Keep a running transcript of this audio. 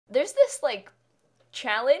There's this, like,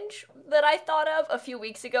 challenge that I thought of a few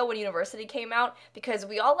weeks ago when University came out, because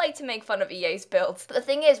we all like to make fun of EA's builds. But the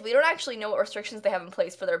thing is, we don't actually know what restrictions they have in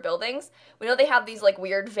place for their buildings. We know they have these, like,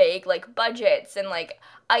 weird, vague, like, budgets and, like,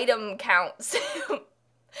 item counts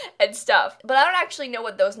and stuff. But I don't actually know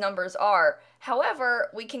what those numbers are.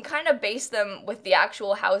 However, we can kind of base them with the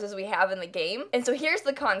actual houses we have in the game. And so here's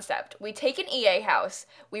the concept. We take an EA house,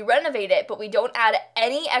 we renovate it, but we don't add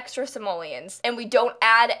any extra simoleons, and we don't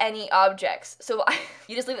add any objects. So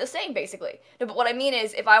you just leave it the same, basically. No, but what I mean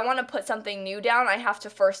is, if I want to put something new down, I have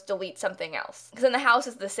to first delete something else. Because then the house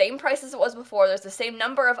is the same price as it was before, there's the same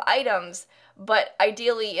number of items, but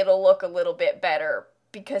ideally it'll look a little bit better,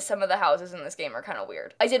 because some of the houses in this game are kind of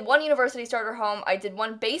weird. I did one University starter home, I did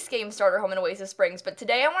one base game starter home in Oasis Springs, but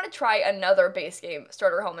today I want to try another base game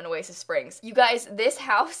starter home in Oasis Springs. You guys, this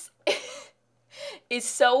house is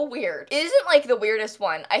so weird. It isn't like the weirdest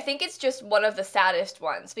one. I think it's just one of the saddest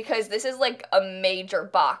ones, because this is like a major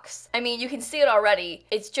box. I mean, you can see it already.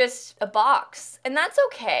 It's just a box, and that's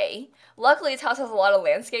okay. Luckily, this house has a lot of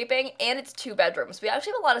landscaping, and it's 2 bedrooms. We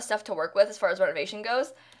actually have a lot of stuff to work with as far as renovation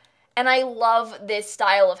goes. And I love this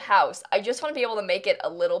style of house. I just want to be able to make it a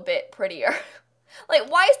little bit prettier. Like,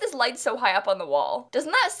 why is this light so high up on the wall?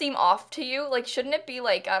 Doesn't that seem off to you? Like, shouldn't it be,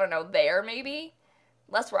 like, I don't know, there maybe?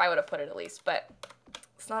 That's where I would have put it at least, but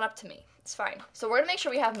it's not up to me. It's fine. So we're gonna make sure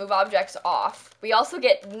we have move objects off. We also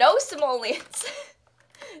get no simoleons.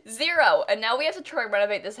 0. And now we have to try and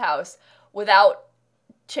renovate this house without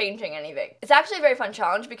changing anything. It's actually a very fun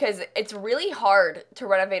challenge, because it's really hard to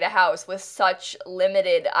renovate a house with such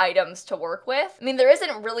limited items to work with. I mean, there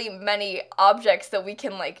isn't really many objects that we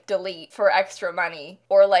can, like, delete for extra money,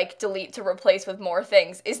 or, like, delete to replace with more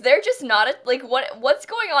things. Is there just not a, like, what's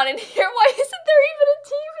going on in here? Why isn't there even a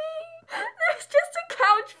TV? There's just a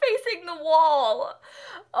couch facing the wall.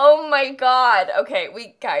 Oh my god. Okay,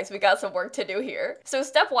 guys, we got some work to do here. So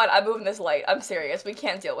step 1, I'm moving this light. I'm serious, we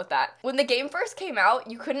can't deal with that. When the game first came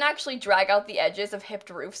out, you couldn't actually drag out the edges of hipped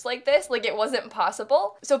roofs like this. Like, it wasn't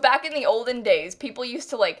possible. So back in the olden days, people used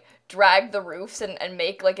to, like, drag the roofs and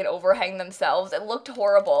make, like, an overhang themselves. It looked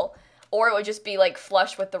horrible. Or it would just be, like,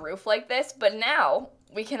 flush with the roof like this. But now,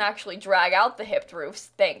 we can actually drag out the hipped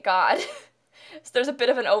roofs, thank god. So there's a bit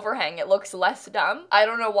of an overhang. It looks less dumb. I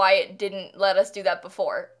don't know why it didn't let us do that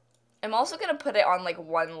before. I'm also gonna put it on, like,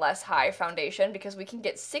 1 less high foundation, because we can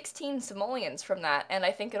get 16 simoleons from that, and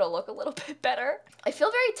I think it'll look a little bit better. I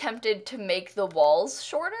feel very tempted to make the walls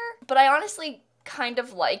shorter, but I honestly kind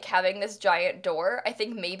of like having this giant door. I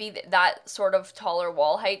think maybe that sort of taller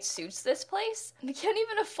wall height suits this place. We can't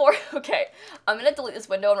even afford, okay, I'm gonna delete this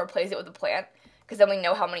window and replace it with a plant, because then we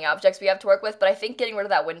know how many objects we have to work with, but I think getting rid of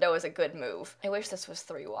that window is a good move. I wish this was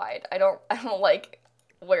 3 wide. I don't like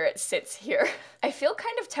where it sits here. I feel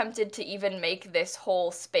kind of tempted to even make this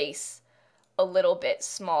whole space a little bit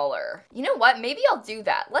smaller. You know what? Maybe I'll do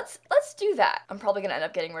that. Let's do that. I'm probably gonna end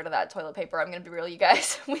up getting rid of that toilet paper. I'm gonna be real, you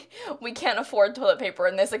guys. We can't afford toilet paper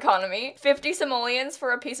in this economy. 50 simoleons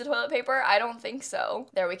for a piece of toilet paper? I don't think so.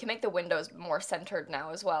 There, we can make the windows more centered now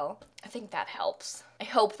as well. I think that helps. I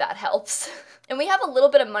hope that helps. And we have a little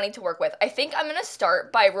bit of money to work with. I think I'm gonna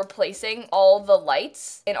start by replacing all the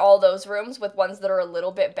lights in all those rooms with ones that are a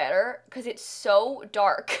little bit better, because it's so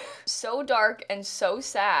dark. So dark and so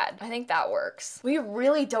sad. I think that works. We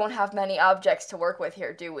really don't have many objects to work with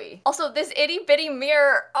here, do we? Also, this itty bitty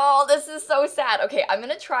mirror. Oh, this is so sad. Okay, I'm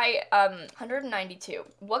gonna try 192.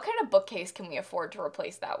 What kind of bookcase can we afford to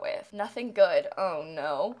replace that with? Nothing good. Oh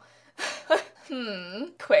no.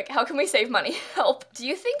 Quick, how can we save money? Help. Do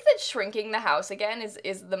you think that shrinking the house again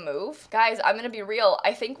is the move? Guys, I'm gonna be real.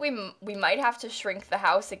 I think we might have to shrink the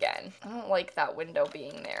house again. I don't like that window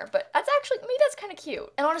being there, but that's actually, maybe that's kind of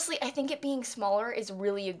cute. And honestly, I think it being smaller is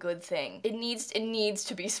really a good thing. It needs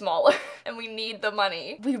to be smaller, and we need the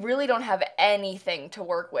money. We really don't have anything to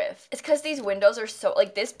work with. It's because these windows are so,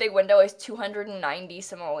 like, this big window is 290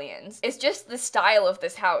 simoleons. It's just the style of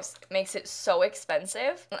this house makes it so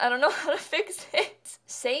expensive. I don't know how to fix it.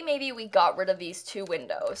 Say maybe we got rid of these 2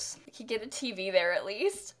 windows. We could get a TV there at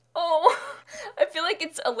least. Oh, I feel like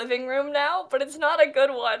it's a living room now, but it's not a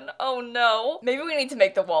good one. Oh no. Maybe we need to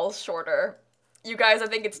make the walls shorter. You guys, I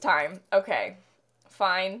think it's time. Okay,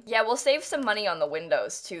 fine. Yeah, we'll save some money on the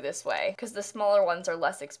windows too this way, because the smaller ones are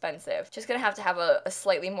less expensive. Just gonna have to have a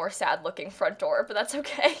slightly more sad looking front door, but that's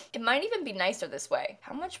okay. It might even be nicer this way.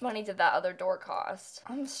 How much money did that other door cost?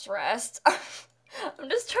 I'm stressed. I'm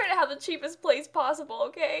just trying to have the cheapest place possible,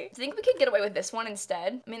 okay? I think we could get away with this one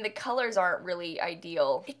instead. I mean, the colors aren't really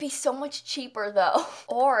ideal. It'd be so much cheaper though.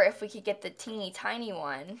 Or if we could get the teeny tiny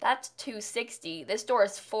one, that's $260. This door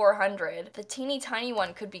is $400. The teeny tiny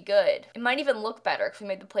one could be good. It might even look better if we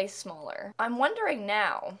made the place smaller. I'm wondering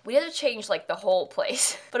now, we had to change like the whole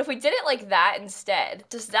place. But if we did it like that instead,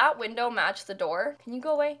 does that window match the door? Can you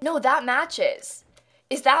go away? No, that matches.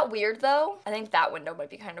 Is that weird though? I think that window might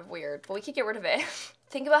be kind of weird, but we could get rid of it.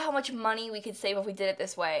 Think about how much money we could save if we did it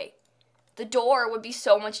this way. The door would be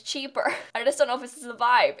so much cheaper. I just don't know if this is the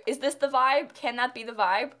vibe. Is this the vibe? Can that be the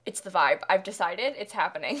vibe? It's the vibe. I've decided it's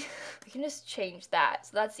happening. We can just change that,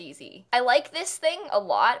 so that's easy. I like this thing a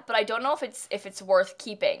lot, but I don't know if it's worth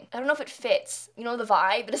keeping. I don't know if it fits. You know the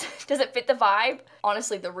vibe? Does it fit the vibe?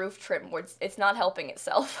 Honestly, the roof trim, it's not helping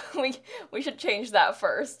itself. We should change that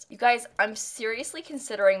first. You guys, I'm seriously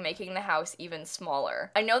considering making the house even smaller.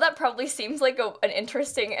 I know that probably seems like an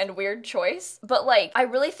interesting and weird choice, but like, I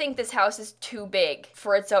really think this house is too big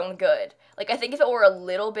for its own good. Like, I think if it were a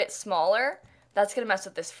little bit smaller, that's gonna mess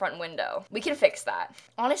with this front window. We can fix that.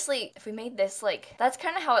 Honestly, if we made this like, that's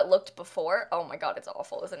kind of how it looked before. Oh my god, it's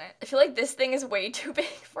awful, isn't it? I feel like this thing is way too big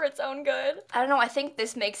for its own good. I don't know, I think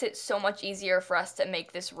this makes it so much easier for us to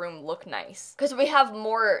make this room look nice. Because we have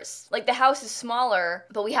more, like the house is smaller,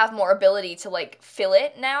 but we have more ability to like fill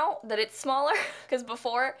it now that it's smaller. Because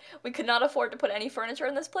before, we could not afford to put any furniture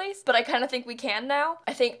in this place, but I kind of think we can now.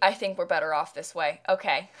 I think we're better off this way.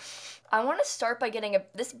 Okay. I want to start by getting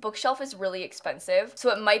this bookshelf is really expensive,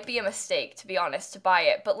 so it might be a mistake, to be honest, to buy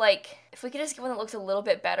it. But like, if we could just get one that looks a little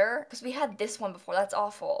bit better, because we had this one before, that's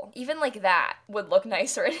awful. Even like that would look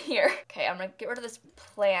nicer in here. Okay, I'm gonna get rid of this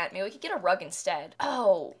plant. Maybe we could get a rug instead.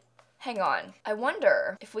 Oh, hang on. I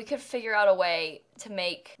wonder if we could figure out a way to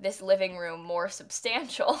make this living room more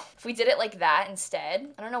substantial. If we did it like that instead,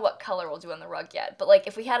 I don't know what color we'll do on the rug yet, but like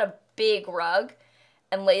if we had a big rug,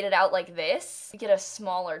 and laid it out like this, we get a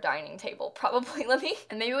smaller dining table, probably.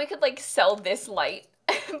 And maybe we could like sell this light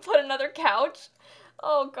and put another couch.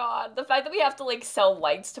 Oh god, the fact that we have to like sell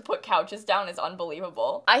lights to put couches down is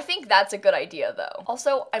unbelievable. I think that's a good idea though.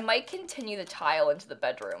 Also, I might continue the tile into the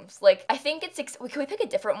bedrooms. Like, I think it's, can we pick a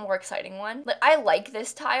different, more exciting one? Like, I like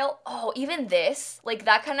this tile. Oh, even this, like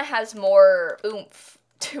that kind of has more oomph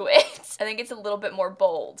to it. I think it's a little bit more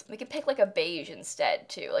bold. We could pick like a beige instead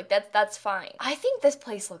too. Like that's fine. I think this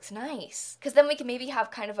place looks nice. Cause then we can maybe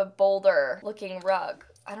have kind of a bolder looking rug.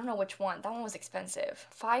 I don't know which one. That one was expensive.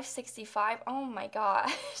 $565. Oh my god.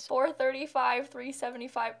 $435,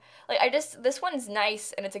 $375. Like this one's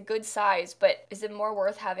nice and it's a good size, but is it more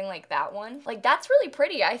worth having like that one? Like that's really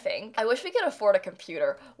pretty, I think. I wish we could afford a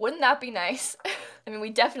computer. Wouldn't that be nice? I mean,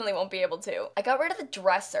 we definitely won't be able to. I got rid of the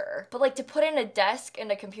dresser, but like to put in a desk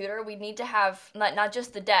and a computer, we need to have not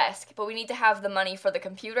just the desk, but we need to have the money for the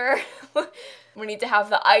computer. We need to have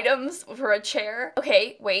the items for a chair.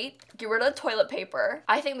 Okay, wait, get rid of the toilet paper.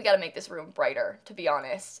 I think we gotta make this room brighter, to be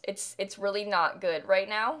honest. It's really not good right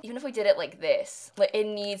now. Even if we did it like this, like it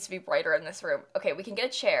needs to be brighter in this room. Okay, we can get a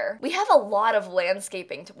chair. We have a lot of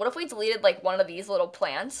landscaping. What if we deleted like one of these little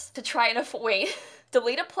plants to try and wait,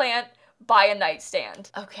 delete a plant, buy a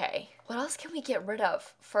nightstand. Okay, what else can we get rid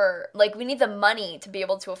of for, like, we need the money to be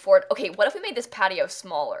able to afford. Okay, what if we made this patio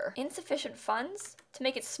smaller? Insufficient funds to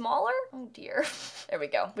make it smaller? Oh dear. There we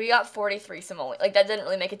go. We got 43 simoleons. Like, that didn't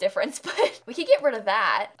really make a difference, but we could get rid of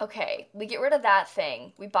that. Okay, we get rid of that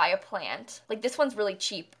thing. We buy a plant. Like, this one's really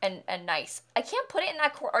cheap and nice. I can't put it in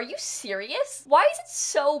that corner. Are you serious? Why is it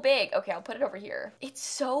so big? Okay, I'll put it over here. It's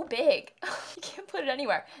so big. You can't put it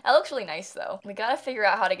anywhere. That looks really nice though. We gotta figure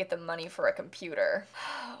out how to get the money for a computer.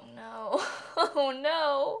 Oh no. Oh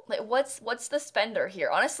no. Like, what's the spender here?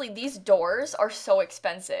 Honestly, these doors are so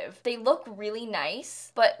expensive. They look really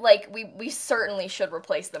nice, but like we certainly should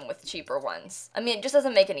replace them with cheaper ones. I mean, it just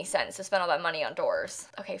doesn't make any sense to spend all that money on doors.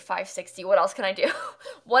 Okay, $560. What else can I do?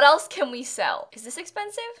 What else can we sell? Is this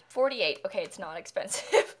expensive? $48. Okay, it's not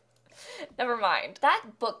expensive. Never mind. That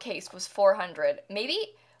bookcase was $400. Maybe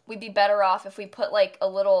we'd be better off if we put like a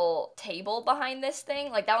little table behind this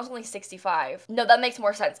thing. Like, that was only $65. No, that makes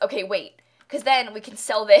more sense. Okay, wait. Because then we can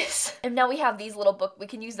sell this. And now we have these little we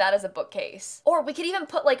can use that as a bookcase. Or we could even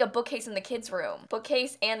put like a bookcase in the kids' room.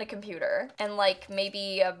 Bookcase and a computer. And like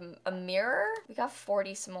maybe a mirror. We got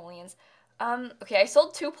 40 simoleons. Okay, I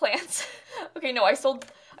sold 2 plants. Okay, no, I sold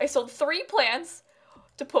 3 plants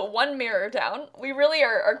to put 1 mirror down. We really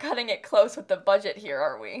are cutting it close with the budget here,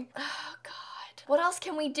 aren't we? Oh, God. What else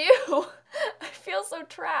can we do? I feel so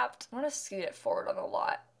trapped. I want to scoot it forward on the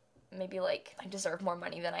lot. Maybe like I deserve more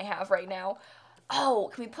money than I have right now. Oh,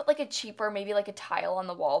 can we put like a cheaper, maybe like a tile on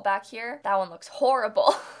the wall back here? That one looks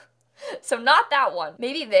horrible. So not that one.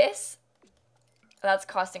 Maybe this? That's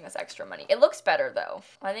costing us extra money. It looks better though.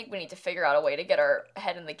 I think we need to figure out a way to get our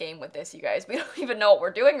head in the game with this, you guys. We don't even know what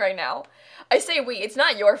we're doing right now. I say we, it's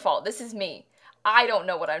not your fault. This is me. I don't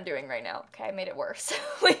know what I'm doing right now. Okay, I made it worse.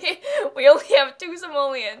 we only have 2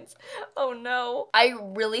 simoleons. Oh no. I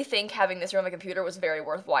really think having this room a computer was very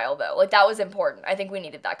worthwhile though. Like that was important. I think we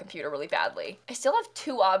needed that computer really badly. I still have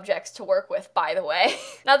 2 objects to work with, by the way.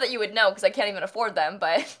 Not that you would know because I can't even afford them,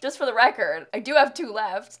 but just for the record, I do have 2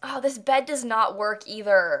 left. Oh, this bed does not work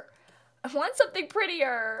either. I want something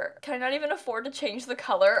prettier. Can I not even afford to change the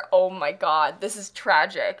color? Oh my god, this is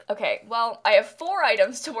tragic. Okay, well, I have 4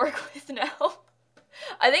 items to work with now.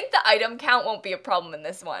 I think the item count won't be a problem in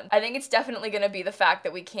this one. I think it's definitely gonna be the fact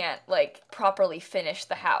that we can't, like, properly finish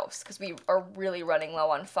the house because we are really running low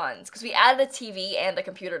on funds. Because we added a TV and a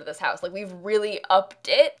computer to this house. Like, we've really upped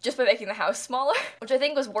it just by making the house smaller, which I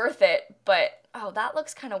think was worth it, but oh, that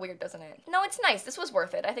looks kind of weird, doesn't it? No, it's nice. This was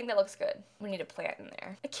worth it. I think that looks good. We need a plant in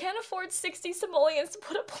there. I can't afford 60 simoleons to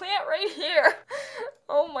put a plant right here.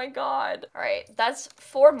 Oh my god. All right, that's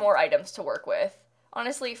 4 more items to work with.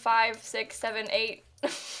 Honestly, 5, 6, 7, 8,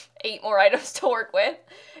 8 more items to work with.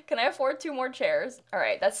 Can I afford 2 more chairs? All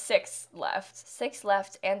right, that's 6 left. 6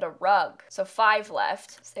 left and a rug. So 5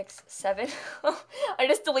 left. 6, 7. I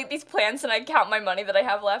just delete these plants and I count my money that I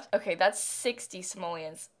have left. Okay, that's 60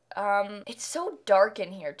 simoleons. It's so dark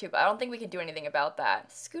in here too, but I don't think we can do anything about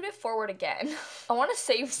that. Scoot it forward again. I want to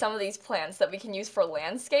save some of these plants that we can use for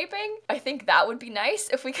landscaping. I think that would be nice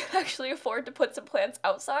if we could actually afford to put some plants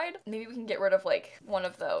outside. Maybe we can get rid of like one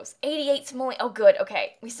of those. 88 simoleons. Oh good,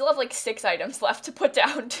 okay. We still have like 6 items left to put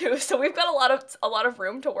down too, so we've got a lot of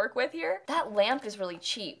room to work with here. That lamp is really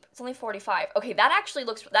cheap. It's only 45. Okay, that actually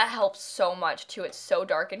looks, that helps so much too. It's so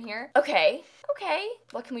dark in here. Okay,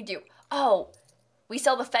 what can we do? Oh, we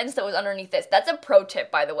sell the fence that was underneath this. That's a pro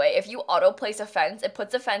tip, by the way. If you auto place a fence, it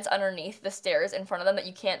puts a fence underneath the stairs in front of them that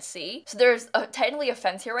you can't see. So there's technically a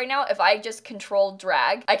fence here right now. If I just control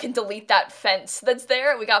drag, I can delete that fence that's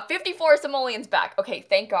there. We got 54 simoleons back. Okay,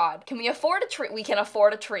 thank God. Can we afford a tree? We can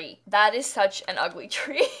afford a tree. That is such an ugly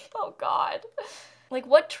tree. Oh God. Like,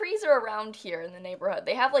 what trees are around here in the neighborhood?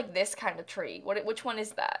 They have, like, this kind of tree. Which one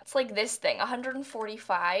is that? It's like this thing,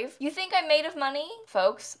 145. You think I'm made of money?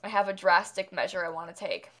 Folks, I have a drastic measure I want to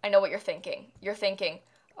take. I know what you're thinking. You're thinking,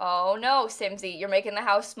 oh no, Simsie, you're making the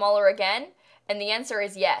house smaller again? And the answer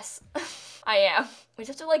is yes. I am. We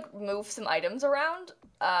just have to, like, move some items around.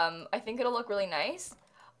 I think it'll look really nice.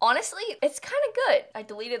 Honestly, it's kind of good. I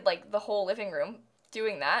deleted, like, the whole living room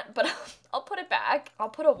doing that, but I'll put it back. I'll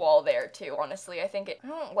put a wall there too, honestly. I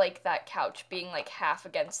don't like that couch being like half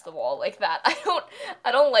against the wall like that.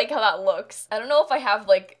 I don't like how that looks. I don't know if I have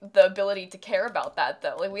like the ability to care about that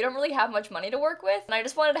though. Like we don't really have much money to work with, and I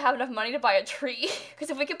just wanted to have enough money to buy a tree. Because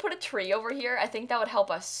if we could put a tree over here, I think that would help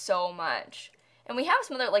us so much. And we have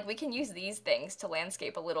some other, like, we can use these things to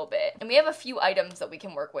landscape a little bit. And we have a few items that we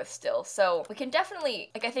can work with still. So we can definitely,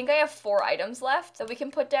 like, I think I have 4 items left that we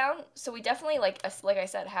can put down. So we definitely, like I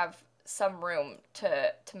said, have some room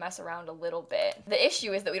to mess around a little bit. The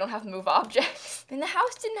issue is that we don't have move objects. I mean, the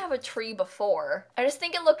house didn't have a tree before. I just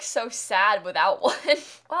think it looks so sad without one.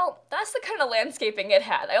 Well, that's the kind of landscaping it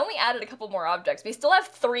had. I only added a couple more objects. We still have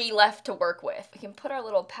 3 left to work with. We can put our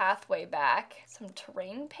little pathway back. Some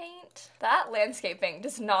terrain paint. That landscaping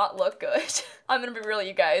does not look good. I'm gonna be real,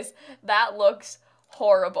 you guys. That looks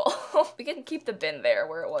horrible. We can keep the bin there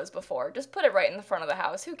where it was before. Just put it right in the front of the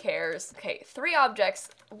house. Who cares? Okay, 3 objects.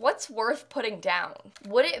 What's worth putting down?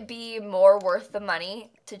 Would it be more worth the money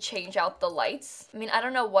to change out the lights? I mean, I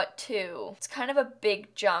don't know what to. It's kind of a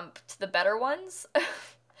big jump to the better ones.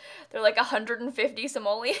 They're like 150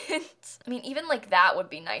 simoleons. I mean, even like that would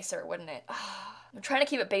be nicer, wouldn't it? I'm trying to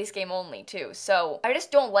keep it base game only too, so I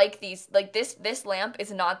just don't like these. Like this lamp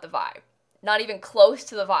is not the vibe. Not even close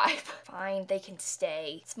to the vibe. Fine, they can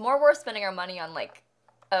stay. It's more worth spending our money on like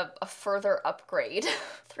a further upgrade.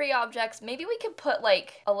 3 objects. Maybe we could put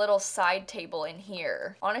like a little side table in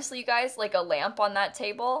here. Honestly, you guys, like a lamp on that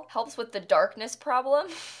table helps with the darkness problem.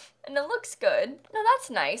 And it looks good. No, that's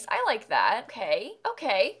nice. I like that.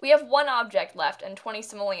 Okay. We have 1 object left and 20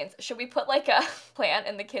 simoleons. Should we put like a plant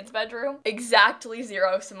in the kids' bedroom? Exactly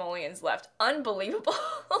 0 simoleons left. Unbelievable.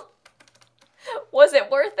 Was it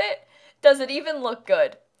worth it? Does it even look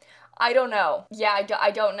good? I don't know. Yeah,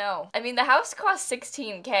 I don't know. I mean, the house cost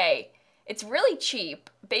 16K. It's really cheap,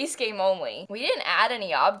 base game only. We didn't add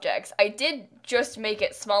any objects. I did just make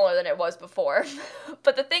it smaller than it was before.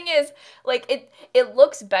 But the thing is, like, it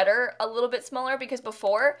looks better a little bit smaller because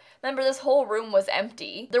before, remember, this whole room was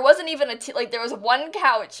empty. There wasn't even like, there was one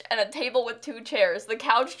couch and a table with 2 chairs. The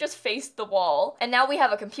couch just faced the wall. And now we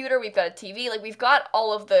have a computer, we've got a TV, like, we've got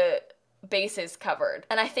all of the bases covered.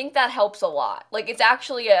 And I think that helps a lot. Like, it's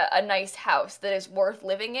actually a nice house that is worth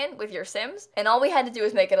living in with your Sims. And all we had to do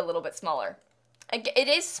is make it a little bit smaller. It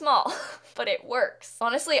is small, but it works.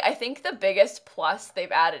 Honestly, I think the biggest plus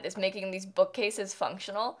they've added is making these bookcases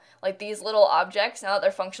functional. Like, these little objects, now that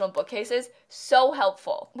they're functional bookcases, so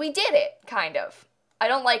helpful. We did it, kind of. I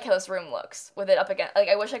don't like how this room looks with it up against, like,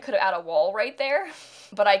 I wish I could have added a wall right there,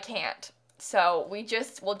 but I can't. So we'll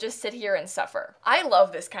just sit here and suffer. I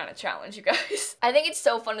love this kind of challenge, you guys. I think it's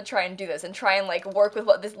so fun to try and do this and try and, like, work with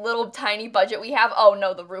what this little tiny budget we have. Oh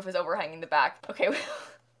no, the roof is overhanging the back. Okay.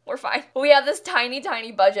 We're fine. We have this tiny,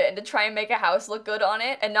 tiny budget, and to try and make a house look good on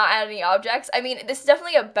it and not add any objects, I mean, this is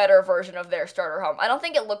definitely a better version of their starter home. I don't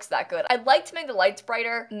think it looks that good. I'd like to make the lights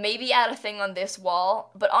brighter, maybe add a thing on this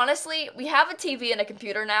wall, but honestly, we have a TV and a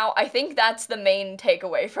computer now. I think that's the main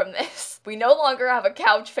takeaway from this. We no longer have a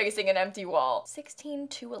couch facing an empty wall.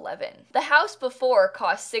 16,211. The house before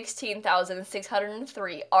cost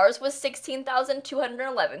 16,603. Ours was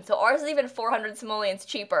 16,211, so ours is even 400 simoleons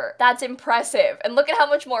cheaper. That's impressive. And look at how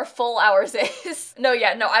much more full ours is. No,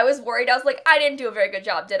 I was worried. I was like, I didn't do a very good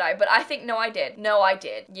job, did I? But I think, no, I did. No, I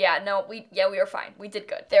did. Yeah, no, we were fine. We did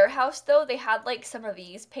good. Their house, though, they had, like, some of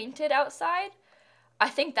these painted outside. I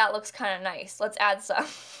think that looks kind of nice. Let's add some.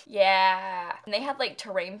 Yeah. And they had, like,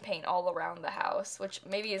 terrain paint all around the house, which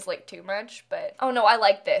maybe is, like, too much, but... Oh, no, I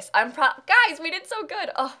like this. I'm proud. Guys, we did so good.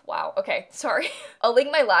 Oh, wow. Okay, sorry. I'll link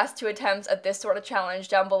my last 2 attempts at this sort of challenge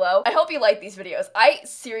down below. I hope you like these videos. I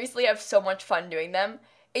seriously have so much fun doing them.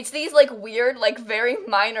 It's these, like, weird, like, very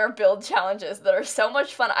minor build challenges that are so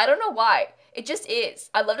much fun. I don't know why. It just is.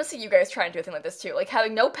 I'd love to see you guys try and do a thing like this too. Like,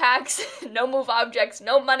 having no packs, no move objects,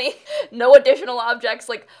 no money, no additional objects.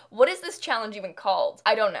 Like, what is this challenge even called?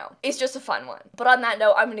 I don't know. It's just a fun one. But on that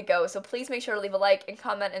note, I'm gonna go. So please make sure to leave a like and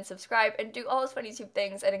comment and subscribe and do all those fun YouTube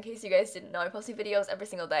things. And in case you guys didn't know, I post videos every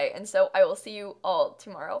single day. And so I will see you all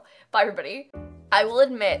tomorrow. Bye, everybody. I will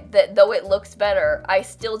admit that though it looks better, I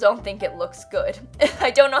still don't think it looks good.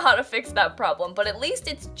 I don't know how to fix that problem, but at least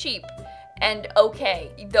it's cheap and okay,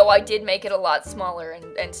 though I did make it a lot smaller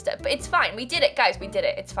and stuff. But it's fine. We did it, guys. We did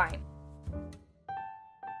it. It's fine.